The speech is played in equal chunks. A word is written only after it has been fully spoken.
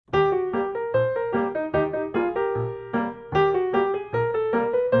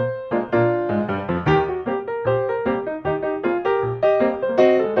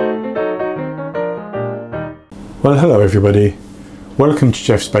Well, hello everybody, welcome to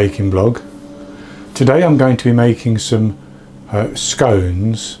Jeff's Baking Blog. Today I'm going to be making some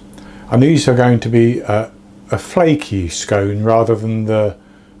scones, and these are going to be a flaky scone rather than the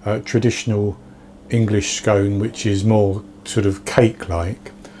traditional English scone, which is more sort of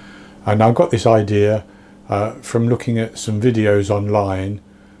cake-like. And I got this idea from looking at some videos online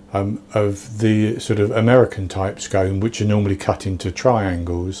of the sort of American type scone, which are normally cut into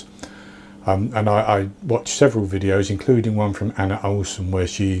triangles. And I watched several videos, including one from Anna Olsen, where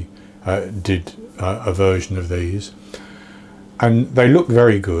she did a version of these, and they look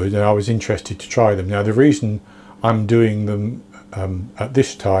very good, and I was interested to try them. Now, the reason I'm doing them at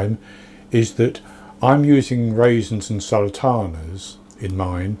this time is that I'm using raisins and sultanas in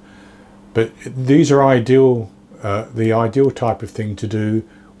mine, but these are ideal, the ideal type of thing to do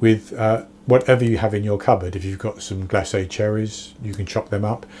with whatever you have in your cupboard. If you've got some glacé cherries, you can chop them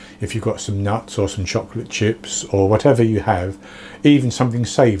up. If you've got some nuts or some chocolate chips or whatever you have, even something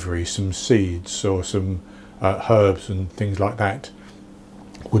savoury, some seeds or some herbs and things like that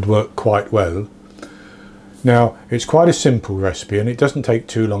would work quite well. Now, it's quite a simple recipe and it doesn't take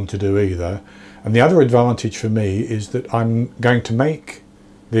too long to do either. And the other advantage for me is that I'm going to make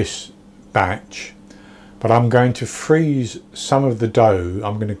this batch, but I'm going to freeze some of the dough.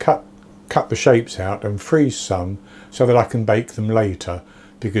 I'm going to cut the shapes out and freeze some so that I can bake them later,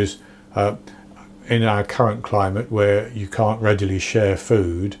 because in our current climate where you can't readily share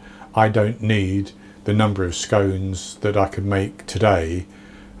food, I don't need the number of scones that I could make today.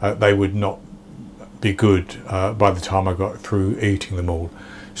 They would not be good by the time I got through eating them all.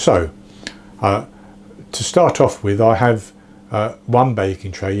 So to start off with, I have one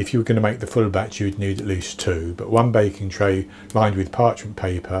baking tray. If you were going to make the full batch, you'd need at least two, but one baking tray lined with parchment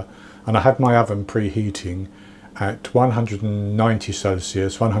paper, and I have my oven preheating at 190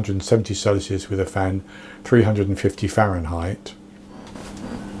 Celsius, 170 Celsius with a fan, 350 Fahrenheit.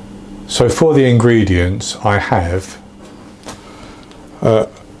 So for the ingredients, I have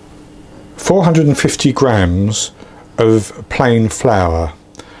 450 grams of plain flour.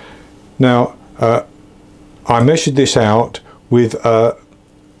 Now, I measured this out with a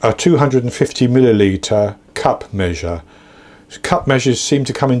 250 milliliter cup measure. Cup measures seem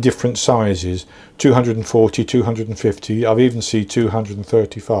to come in different sizes, 240, 250, I've even seen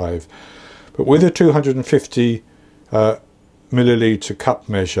 235. But with a 250 milliliter cup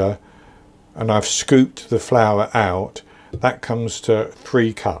measure, and I've scooped the flour out, that comes to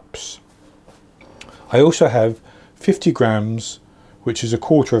 3 cups. I also have 50 grams, which is a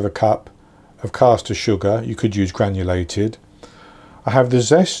quarter of a cup, of caster sugar. You could use granulated. I have the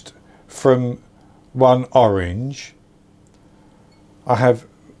zest from one orange. I have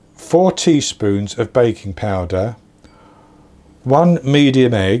 4 teaspoons of baking powder, 1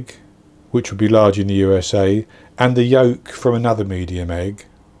 medium egg, which would be large in the USA, and the yolk from another medium egg,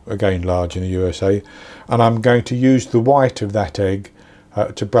 again large in the USA, and I'm going to use the white of that egg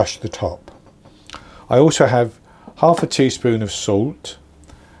to brush the top. I also have half a teaspoon of salt,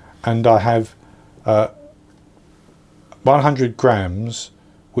 and I have 100 grams,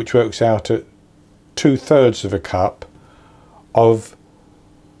 which works out at 2/3 of a cup, of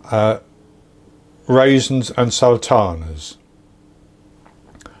raisins and sultanas.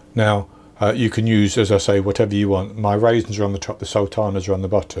 Now, you can use, as I say, whatever you want. My raisins are on the top, the sultanas are on the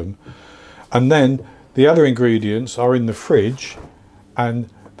bottom. And then the other ingredients are in the fridge, and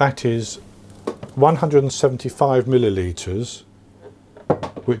that is 175 milliliters,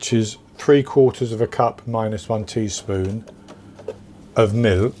 which is 3/4 of a cup minus 1 teaspoon of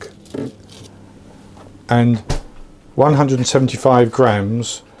milk, and 175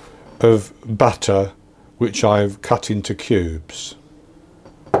 grams of butter, which I've cut into cubes.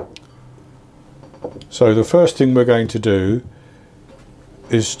 So the first thing we're going to do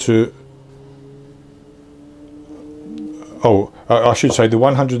is to, I should say the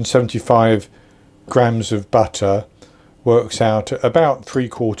 175 grams of butter works out at about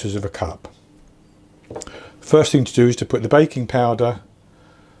 3/4 of a cup. First thing to do is to put the baking powder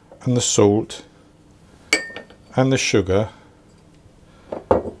and the salt and the sugar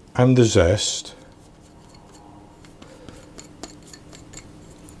and the zest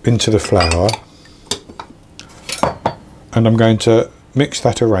into the flour, and I'm going to mix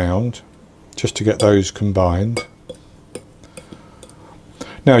that around just to get those combined.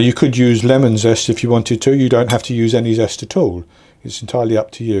 Now, you could use lemon zest if you wanted to. You don't have to use any zest at all. It's entirely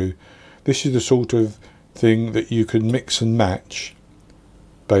up to you. This is the sort of thing that you can mix and match,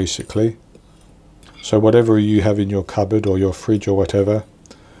 basically. So whatever you have in your cupboard or your fridge or whatever,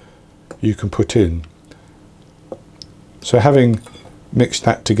 you can put in. So having mixed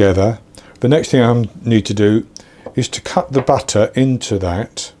that together, the next thing I need to do is to cut the butter into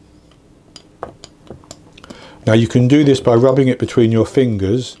that. Now you can do this by rubbing it between your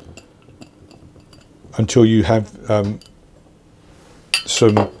fingers until you have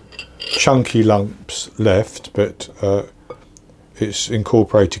some chunky lumps left, but it's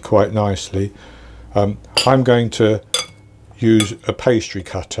incorporated quite nicely. I'm going to use a pastry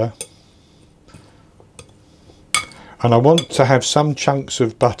cutter, and I want to have some chunks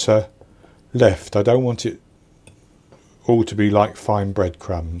of butter left. I don't want it all to be like fine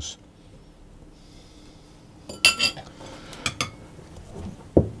breadcrumbs.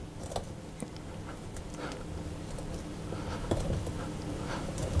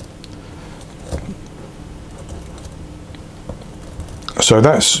 So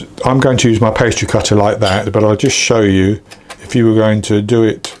I'm going to use my pastry cutter like that, but I'll just show you if you were going to do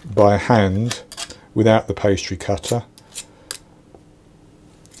it by hand without the pastry cutter.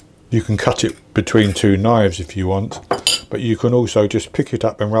 You can cut it between two knives if you want, but you can also just pick it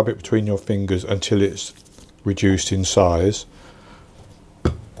up and rub it between your fingers until it's reduced in size.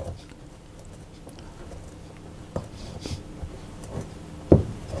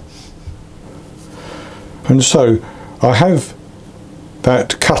 And so I have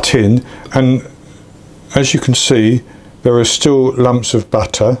that cut in, and as you can see there are still lumps of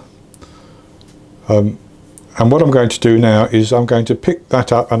butter, and what I'm going to do now is I'm going to pick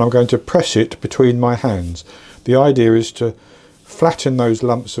that up and I'm going to press it between my hands. The idea is to flatten those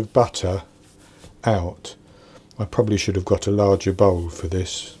lumps of butter out. I probably should have got a larger bowl for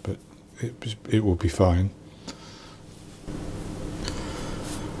this, but it will be fine.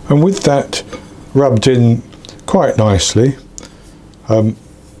 And with that rubbed in quite nicely, I'm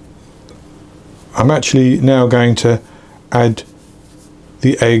actually now going to add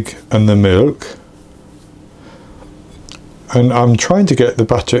the egg and the milk, and I'm trying to get the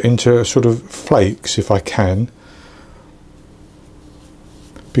butter into sort of flakes if I can,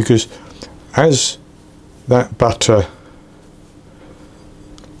 because as that butter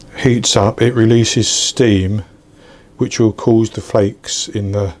heats up it releases steam which will cause the flakes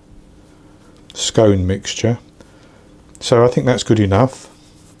in the scone mixture. So I think that's good enough.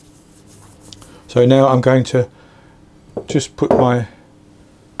 So now I'm going to just put my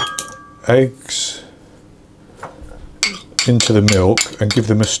eggs into the milk and give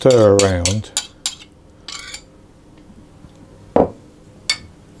them a stir around.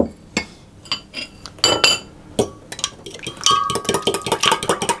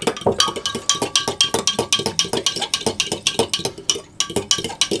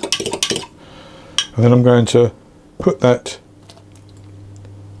 And then I'm going to put that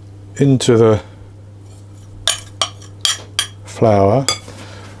into the flour,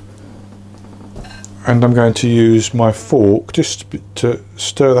 and I'm going to use my fork just to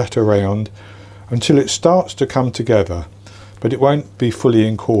stir that around until it starts to come together, but it won't be fully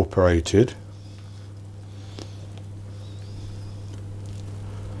incorporated.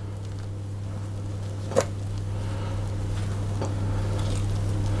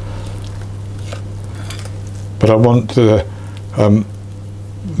 But I want the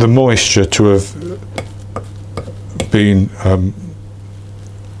moisture to have been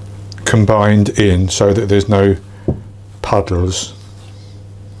combined in so that there's no puddles.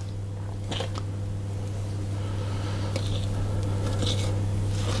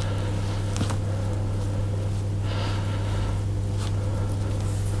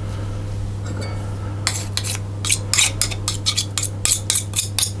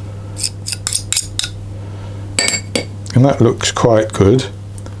 And that looks quite good.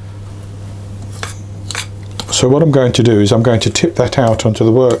 So what I'm going to do is I'm going to tip that out onto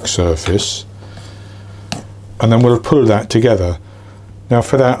the work surface, and then we'll pull that together. Now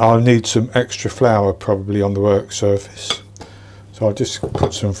for that I'll need some extra flour probably on the work surface, so I'll just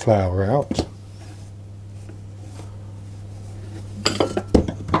put some flour out.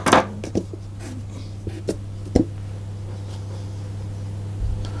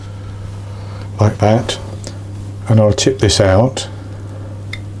 Like that. And I'll tip this out.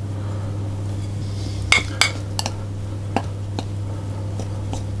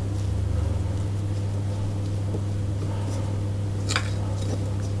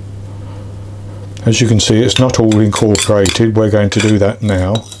 As you can see, it's not all incorporated. We're going to do that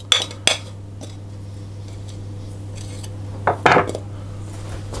now.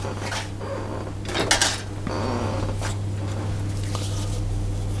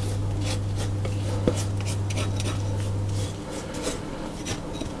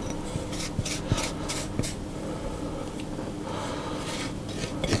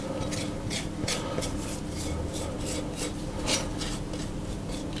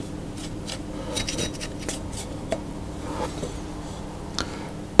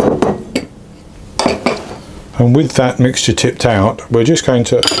 And with that mixture tipped out, we're just going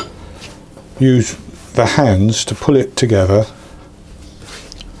to use the hands to pull it together.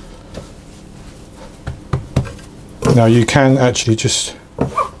 Now you can actually just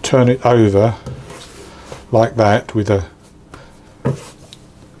turn it over like that with a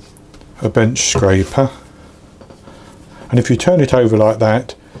bench scraper, and if you turn it over like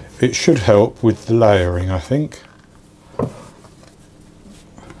that, it should help with the layering, I think.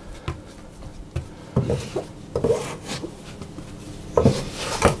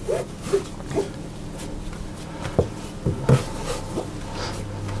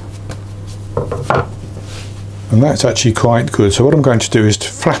 And that's actually quite good. So what I'm going to do is to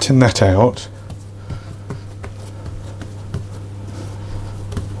flatten that out,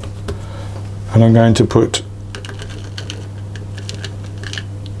 and I'm going to put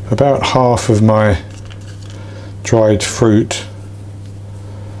about half of my dried fruit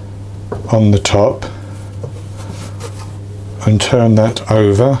on the top and turn that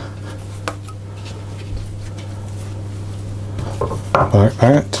over like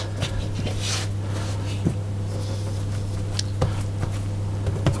that.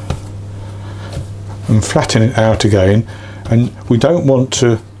 And flatten it out again, and we don't want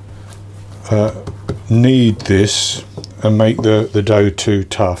to knead this and make the dough too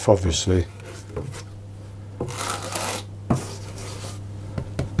tough, obviously.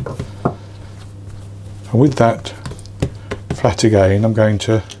 And with that flat again, I'm going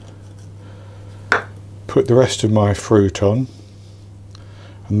to put the rest of my fruit on,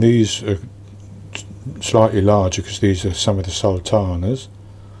 and these are slightly larger because these are some of the sultanas.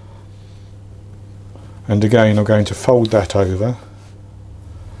 And again, I'm going to fold that over,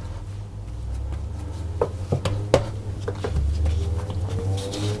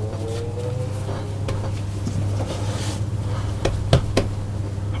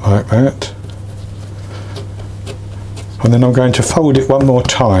 like that, and then I'm going to fold it one more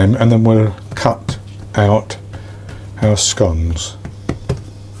time, and then we'll cut out our scones.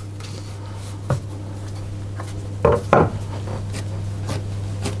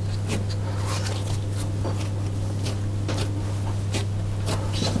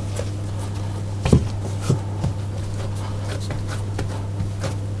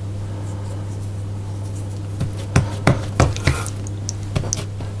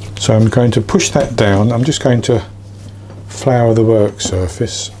 So I'm going to push that down. I'm just going to flour the work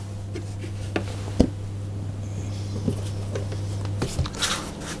surface.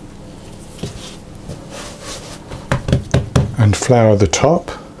 And flour the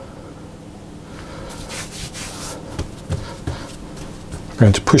top. I'm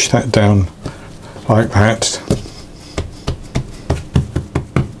going to push that down like that.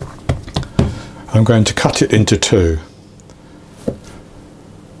 I'm going to cut it into two.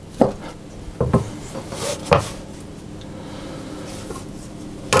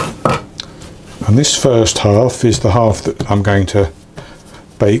 And this first half is the half that I'm going to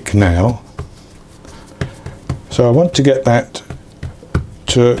bake now. So I want to get that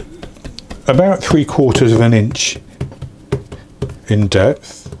to about 3/4 of an inch in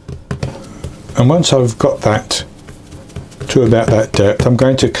depth. And once I've got that to about that depth, I'm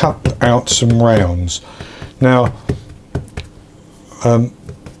going to cut out some rounds. Now, I'm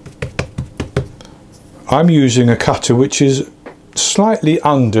using a cutter which is slightly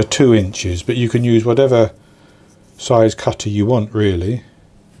under 2 inches, but you can use whatever size cutter you want, really.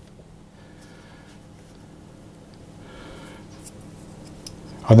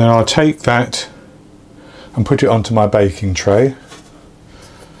 And then I'll take that and put it onto my baking tray.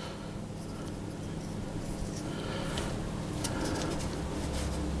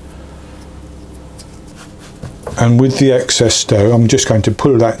 And with the excess dough, I'm just going to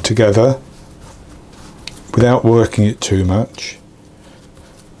pull that together without working it too much.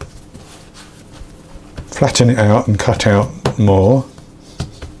 Flatten it out and cut out more.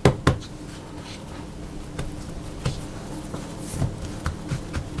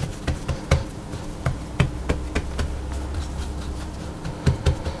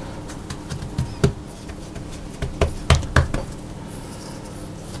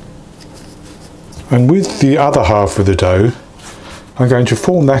 And with the other half of the dough, I'm going to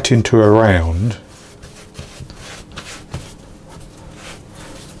form that into a round.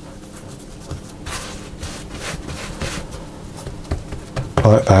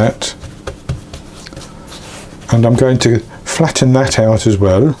 Like that. And I'm going to flatten that out as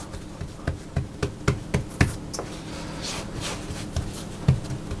well.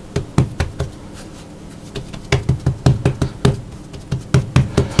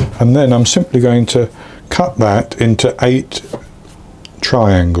 And then I'm simply going to cut that into 8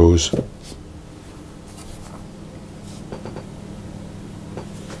 triangles.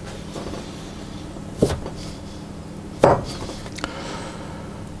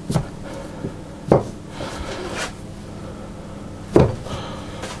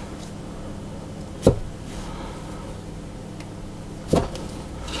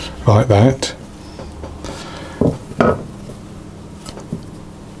 like that.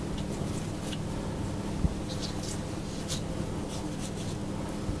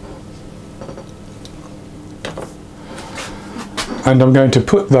 And I'm going to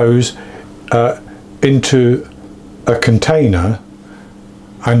put those into a container,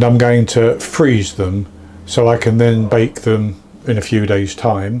 and I'm going to freeze them so I can then bake them in a few days'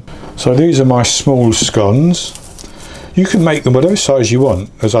 time. So these are my small scones. You can make them whatever size you want,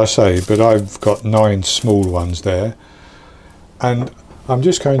 as I say, but I've got 9 small ones there. And I'm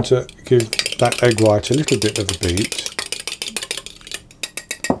just going to give that egg white a little bit of a beat.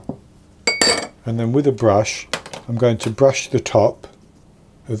 And then with a brush, I'm going to brush the top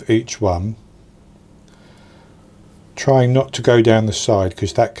of each one, trying not to go down the side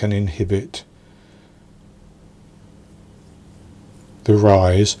because that can inhibit the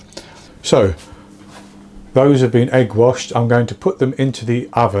rise. So those have been egg washed. I'm going to put them into the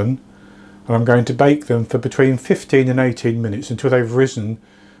oven and I'm going to bake them for between 15 and 18 minutes until they've risen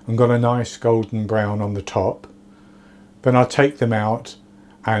and got a nice golden brown on the top. Then I'll take them out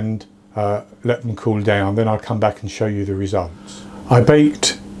and let them cool down. Then I'll come back and show you the results. I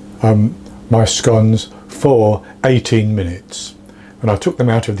baked my scones for 18 minutes and I took them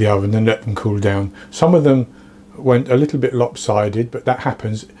out of the oven and let them cool down. Some of them went a little bit lopsided, but that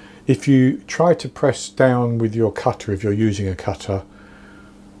happens if you try to press down with your cutter, if you're using a cutter,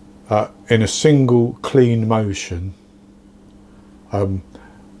 in a single clean motion,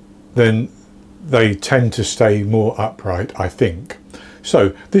 then they tend to stay more upright, I think.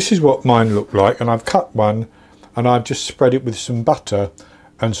 So this is what mine look like, and I've cut one and I've just spread it with some butter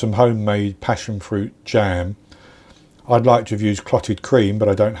and some homemade passion fruit jam. I'd like to have used clotted cream, but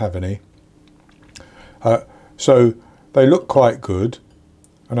I don't have any. So they look quite good,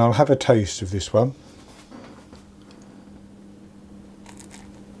 and I'll have a taste of this one.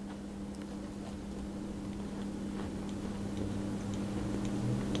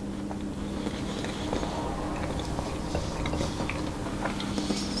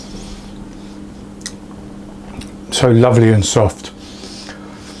 So lovely and soft,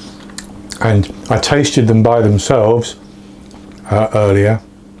 and I tasted them by themselves earlier,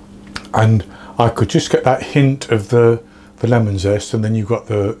 and I could just get that hint of the lemon zest, and then you've got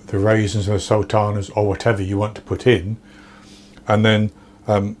the raisins or the sultanas or whatever you want to put in, and then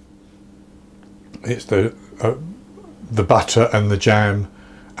it's the butter and the jam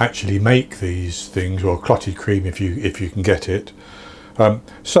actually make these things, or clotted cream if you can get it.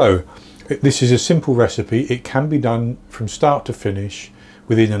 So this is a simple recipe. It can be done from start to finish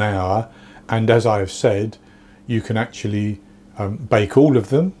within an hour, and as I have said, you can actually bake all of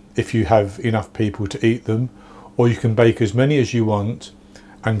them if you have enough people to eat them, or you can bake as many as you want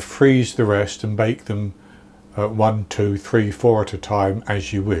and freeze the rest and bake them 1, 2, 3, 4 at a time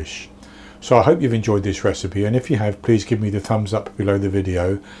as you wish. So I hope you've enjoyed this recipe, and if you have, please give me the thumbs up below the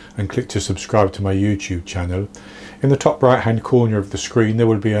video and click to subscribe to my YouTube channel. In the top right hand corner of the screen there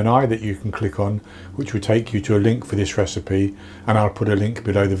will be an eye that you can click on, which will take you to a link for this recipe, and I'll put a link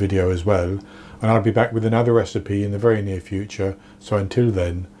below the video as well. And I'll be back with another recipe in the very near future, so until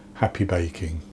then, happy baking.